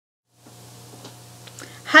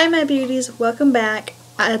Hi my beauties, welcome back.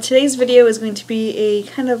 Today's video is going to be a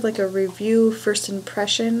kind of like a review, first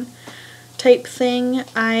impression type thing.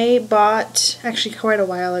 I bought, actually quite a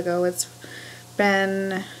while ago, it's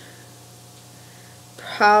been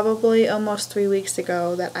probably almost 3 weeks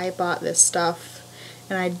ago that I bought this stuff,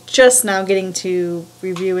 and I'm just now getting to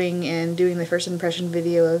reviewing and doing the first impression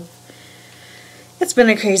video of. It's been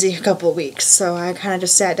a crazy couple of weeks, so I kind of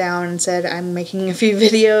just sat down and said I'm making a few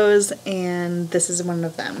videos, and this is one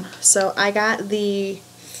of them. So I got the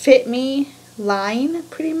Fitme line,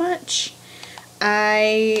 pretty much.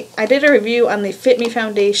 I did a review on the Fitme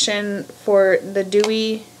foundation for the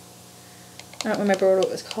dewy, I don't remember what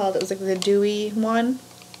it was called, it was like the dewy one.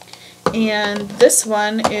 And this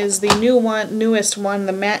one is the newest one,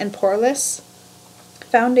 the matte and poreless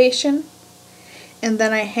foundation. And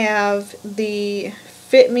then I have the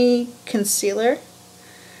Fitme concealer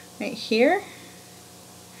right here.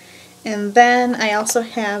 And then I also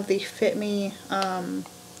have the Fitme,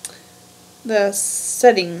 the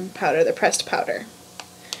setting powder, the pressed powder.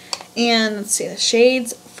 And let's see, the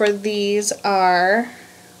shades for these are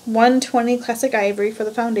 120 Classic Ivory for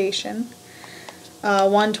the foundation,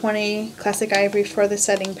 120 Classic Ivory for the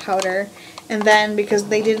setting powder. And then, because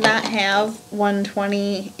they did not have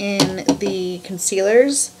 120 in the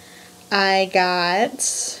concealers, I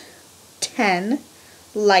got 10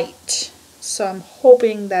 light. So I'm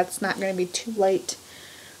hoping that's not going to be too light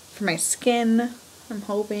for my skin. I'm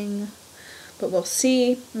hoping. But we'll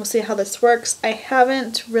see. We'll see how this works. I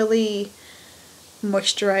haven't really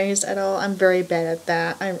moisturized at all. I'm very bad at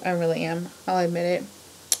that. I really am. I'll admit it.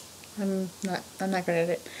 I'm not good at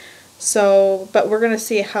it. So, but we're going to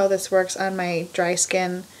see how this works on my dry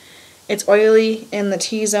skin. It's oily in the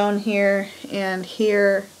T-zone here and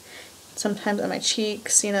here, sometimes on my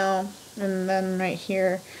cheeks, you know, and then right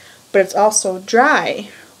here. But it's also dry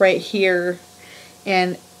right here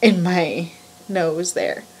and in my nose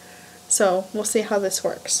there. So, we'll see how this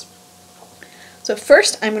works. So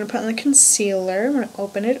first, I'm going to put on the concealer. I'm going to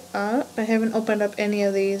open it up. I haven't opened up any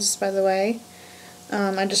of these, by the way.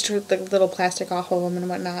 I just took the little plastic off of them and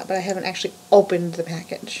whatnot, but I haven't actually opened the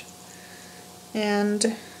package.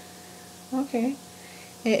 And, okay,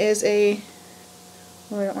 it is a,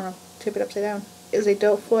 well, I don't want to tip it upside down. It is a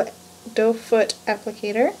doe foot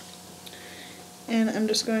applicator. And I'm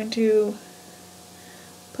just going to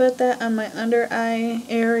put that on my under eye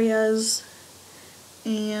areas,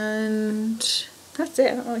 and that's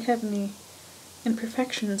it. I don't really have any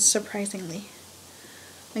imperfections, surprisingly.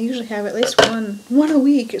 I usually have at least one a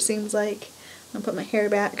week, it seems like. I'm going to put my hair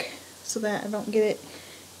back so that I don't get it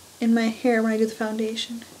in my hair when I do the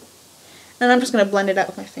foundation. And I'm just going to blend it out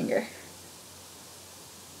with my finger.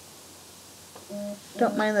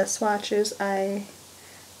 Don't mind the swatches. I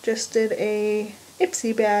just did a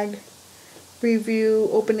Ipsy bag review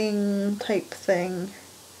opening type thing.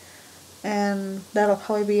 And that'll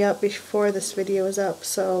probably be up before this video is up,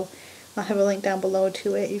 so I'll have a link down below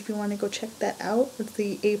to it if you want to go check that out. It's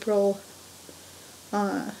the April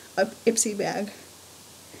Ipsy bag,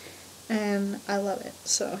 and I love it.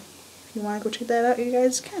 So if you want to go check that out, you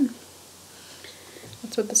guys can.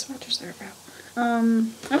 That's what the swatches are about.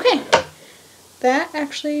 Okay, that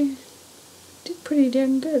actually did pretty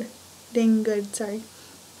dang good. Sorry.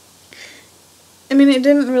 I mean, it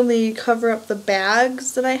didn't really cover up the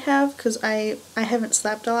bags that I have because I haven't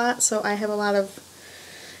slept a lot, so I have a lot of,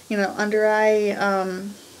 you know, under eye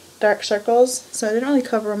dark circles, so I didn't really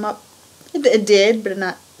cover them up. It did, but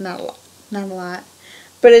not a lot.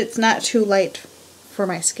 But it's not too light for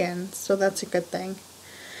my skin, so that's a good thing.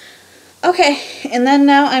 Okay, and then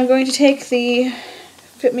now I'm going to take the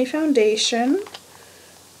Fitme foundation.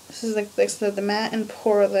 This is like the matte and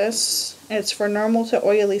poreless. It's for normal to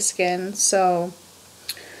oily skin, so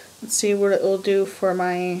let's see what it will do for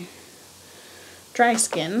my dry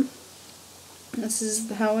skin. This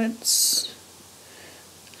is how it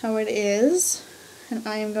is, and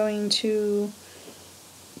I am going to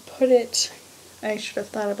put it, I should have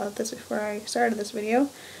thought about this before I started this video.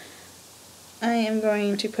 I am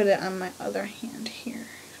going to put it on my other hand here.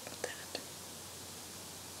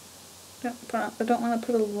 How about that? I don't want to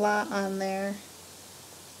put a lot on there,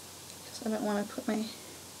 because I don't want to put my,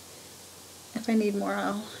 if I need more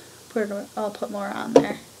I'll put more on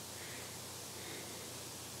there.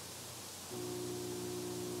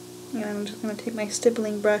 And I'm just going to take my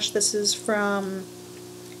stippling brush. This is from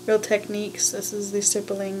Real Techniques. This is the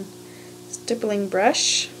stippling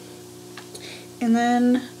brush. And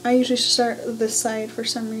then I usually start this side for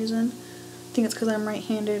some reason. I think it's because I'm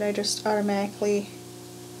right-handed. I just automatically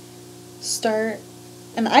start.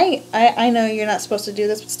 And I know you're not supposed to do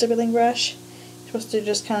this with stippling brush. You're supposed to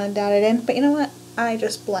just kind of dot it in. But you know what? I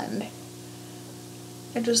just blend.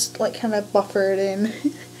 I just like kind of buffer it in.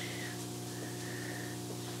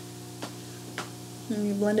 And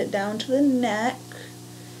you blend it down to the neck.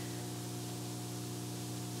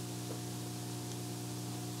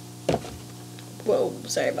 Whoa,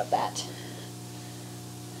 sorry about that.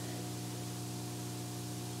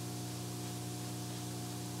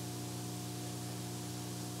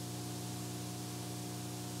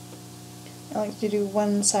 I like to do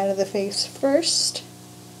one side of the face first,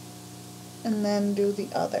 and then do the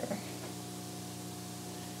other.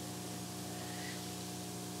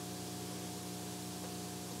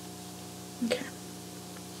 Okay.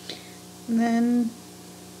 And then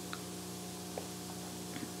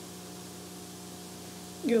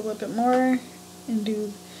do a little bit more and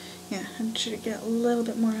do, yeah, I want you to get a little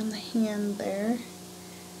bit more on the hand there.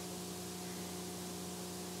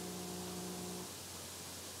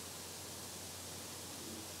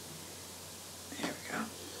 There we go.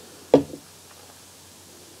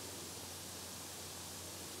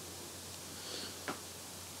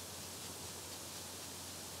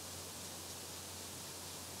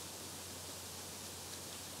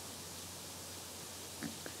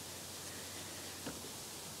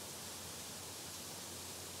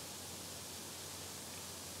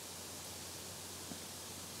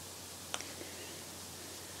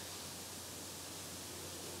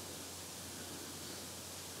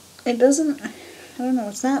 It doesn't, I don't know,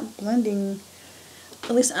 it's not blending,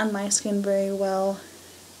 at least on my skin, very well.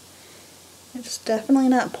 It's definitely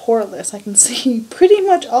not poreless. I can see pretty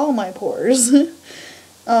much all my pores.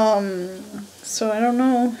 So I don't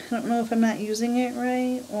know if I'm not using it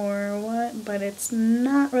right or what, but it's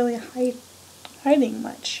not really hiding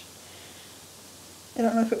much. I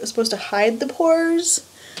don't know if it was supposed to hide the pores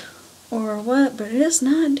or what, but it is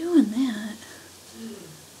not doing that.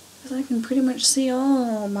 Because I can pretty much see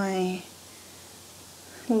all my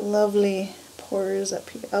lovely pores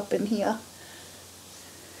up in here.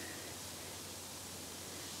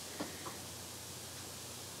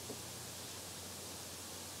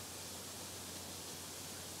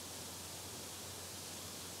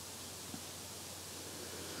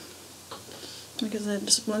 Because I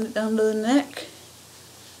just blend it down to the neck.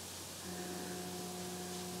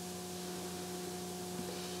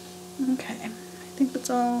 Okay, I think that's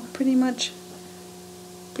all pretty much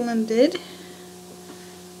blended.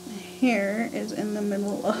 My hair is in the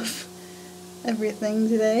middle of everything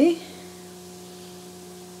today.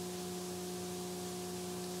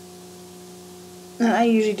 And I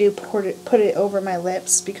usually do put it over my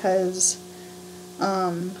lips because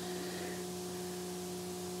I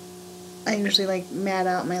usually like mat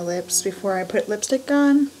out my lips before I put lipstick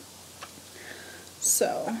on.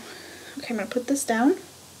 So, okay, I'm going to put this down.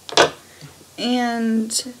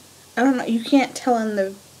 And I don't know, you can't tell in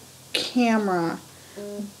the camera,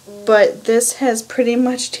 but this has pretty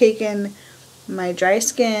much taken my dry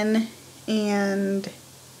skin and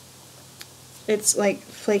it's like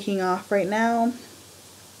flaking off right now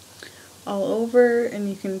all over, and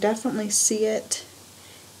you can definitely see it.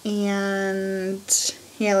 And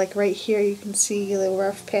yeah, like right here you can see the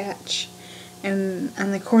rough patch, and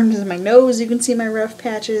on the corners of my nose you can see my rough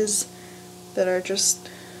patches that are just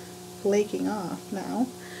flaking off now.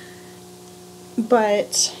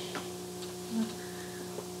 But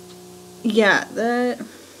yeah, that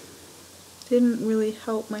didn't really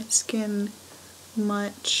help my skin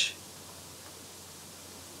much.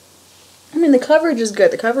 I mean, the coverage is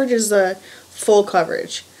good. The coverage is the full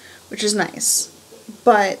coverage, which is nice.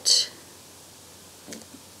 But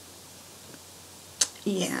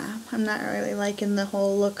yeah, I'm not really liking the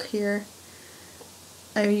whole look here.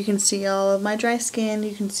 You can see all of my dry skin,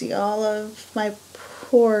 you can see all of my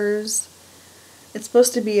pores. It's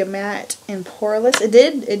supposed to be a matte and poreless.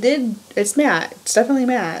 It's matte. It's definitely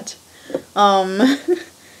matte.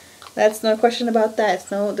 That's no question about that.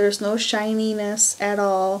 There's no shininess at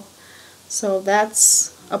all. So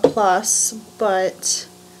that's a plus, but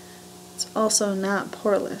it's also not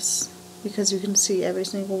poreless because you can see every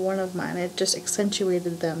single one of mine. It just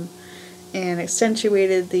accentuated them and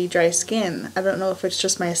accentuated the dry skin. I don't know if it's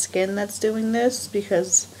just my skin that's doing this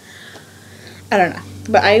because I don't know.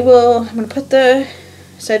 But I'm going to put the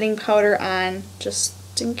setting powder on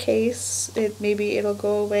just in case. Maybe it'll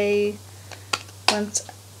go away once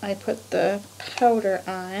I put the powder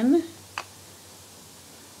on.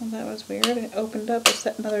 Well, that was weird. It opened up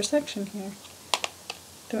another section here.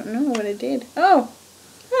 Don't know what it did. Oh!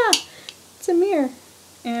 Ah! It's a mirror.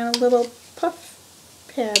 And a little puff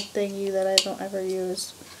pad thingy that I don't ever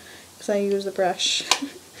use because I use the brush.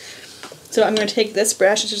 So I'm going to take this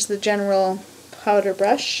brush, it's just the general powder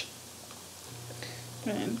brush,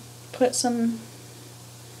 and put some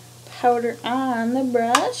powder on the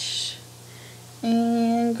brush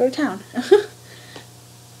and go to town.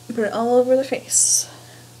 Put it all over the face.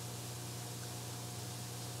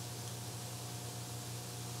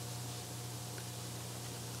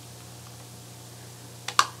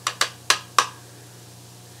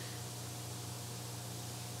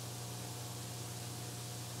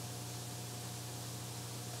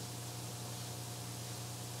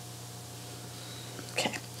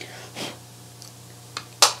 Okay.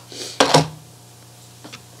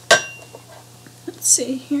 Let's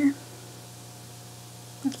see here.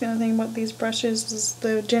 That's the only thing about these brushes is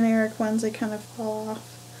the generic ones, they kind of fall off.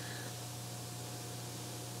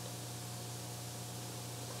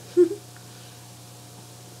 It's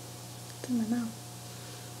in my mouth.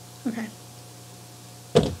 Okay.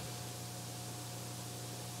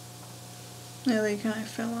 Yeah, they kind of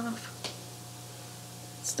fell off.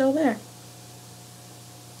 It's still there.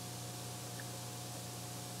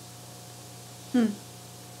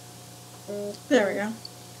 There we go.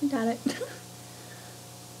 I got it.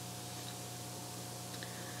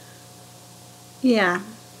 Yeah,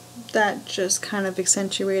 that just kind of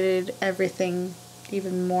accentuated everything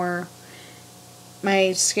even more.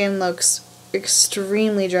 My skin looks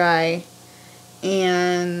extremely dry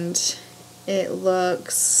and it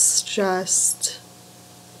looks just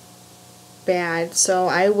bad. So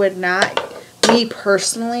I would not, me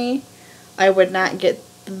personally, I would not get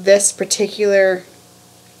this particular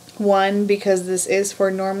one because this is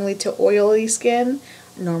for normal to oily skin,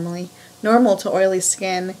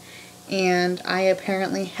 and I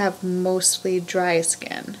apparently have mostly dry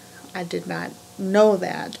skin. I did not know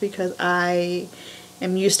that because I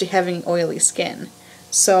am used to having oily skin.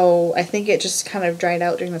 So I think it just kind of dried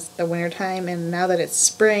out during the winter time, and now that it's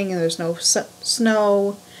spring and there's no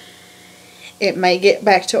snow, it might get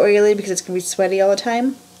back to oily because it's going to be sweaty all the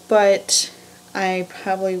time, but I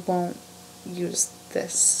probably won't use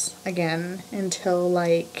this again until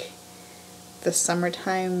like the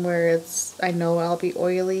summertime where I know I'll be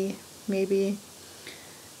oily maybe.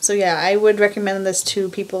 So yeah, I would recommend this to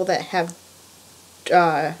people that have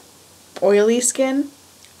oily skin,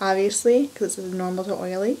 obviously, because it's normal to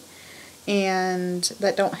oily, and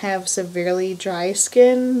that don't have severely dry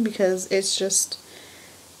skin because it's just,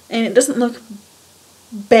 and it doesn't look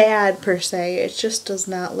bad per se, it just does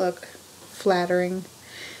not look flattering.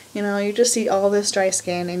 You know, you just see all this dry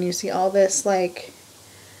skin and you see all this, like,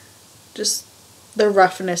 just the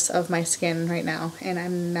roughness of my skin right now, and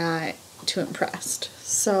I'm not too impressed.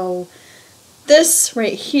 So this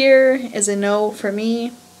right here is a no for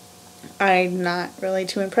me. I'm not really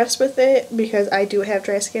too impressed with it because I do have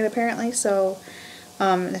dry skin apparently, so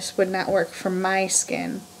this would not work for my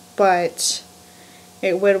skin, but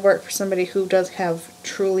it would work for somebody who does have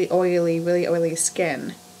truly oily, really oily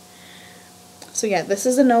skin. So yeah, this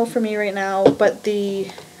is a no for me right now, but the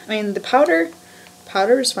powder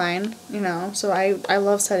is fine, you know, so I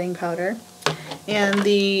love setting powder. And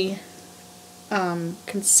the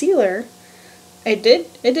concealer, it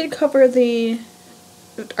did cover the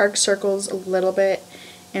dark circles a little bit,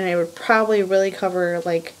 and it would probably really cover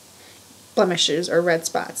like blemishes or red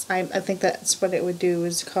spots. I think that's what it would do,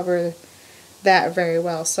 is cover that very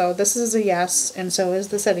well. So this is a yes, and so is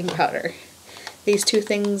the setting powder. These two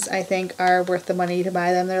things I think are worth the money to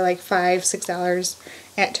buy them. They're like $5-6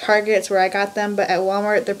 at Target's where I got them, but at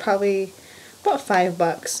Walmart they're probably about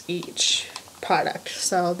 $5 each product,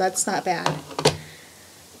 so that's not bad.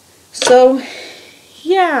 So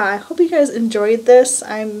yeah, I hope you guys enjoyed this.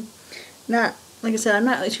 I'm not, like I said, I'm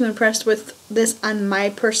not really too impressed with this on my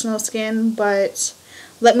personal skin, but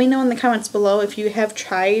let me know in the comments below if you have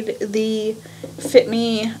tried the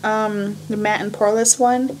Fitme, the matte and poreless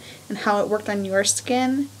one, and how it worked on your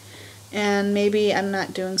skin. And maybe I'm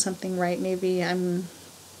not doing something right. Maybe I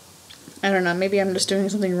don't know, maybe I'm just doing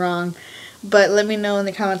something wrong. But let me know in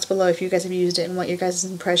the comments below if you guys have used it and what your guys'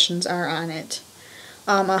 impressions are on it.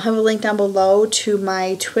 I'll have a link down below to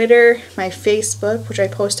my Twitter, my Facebook, which I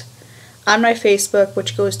post on my Facebook,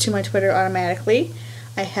 which goes to my Twitter automatically.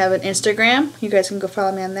 I have an Instagram. You guys can go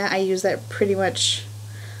follow me on that. I use that pretty much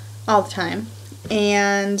all the time.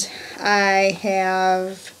 And I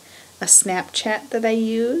have a Snapchat that I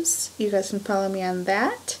use. You guys can follow me on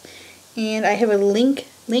that. And I have a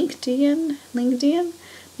LinkedIn,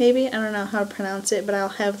 maybe? I don't know how to pronounce it, but I'll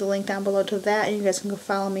have the link down below to that, and you guys can go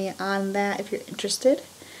follow me on that if you're interested.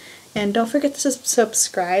 And don't forget to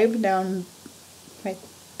subscribe down right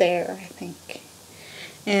there, I think.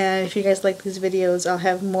 And if you guys like these videos, I'll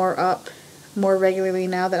have more up more regularly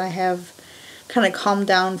now that I have kind of calmed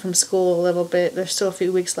down from school a little bit. There's still a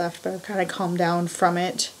few weeks left, but I've kind of calmed down from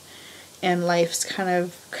it. and life's kind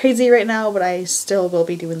of crazy right now, but I still will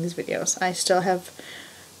be doing these videos. I still have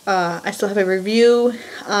a review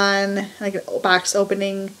on, like, a box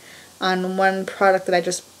opening on one product that I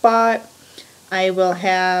just bought. I will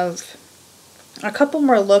have a couple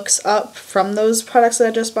more looks up from those products that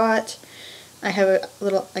I just bought. I have a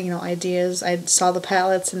little, ideas. I saw the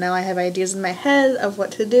palettes and now I have ideas in my head of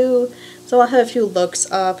what to do. So I'll have a few looks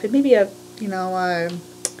up and maybe a,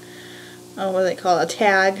 what do they call it, a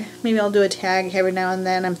tag. Maybe I'll do a tag every now and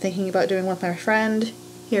then. I'm thinking about doing one with my friend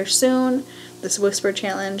here soon, this whisper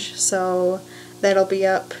challenge. So that'll be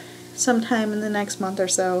up sometime in the next month or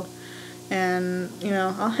so. And,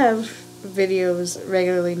 I'll have videos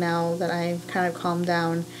regularly now that I've kind of calmed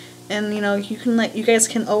down. And you guys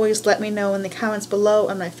can always let me know in the comments below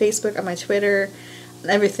on my Facebook, on my Twitter, and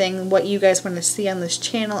everything, what you guys want to see on this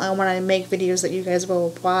channel. I want to make videos that you guys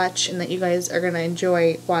will watch and that you guys are going to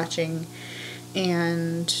enjoy watching.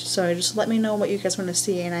 And so just let me know what you guys want to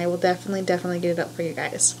see, and I will definitely get it up for you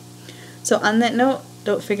guys. So on that note,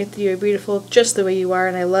 don't forget that you are beautiful just the way you are,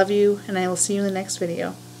 and I love you, and I will see you in the next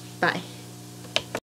video. Bye.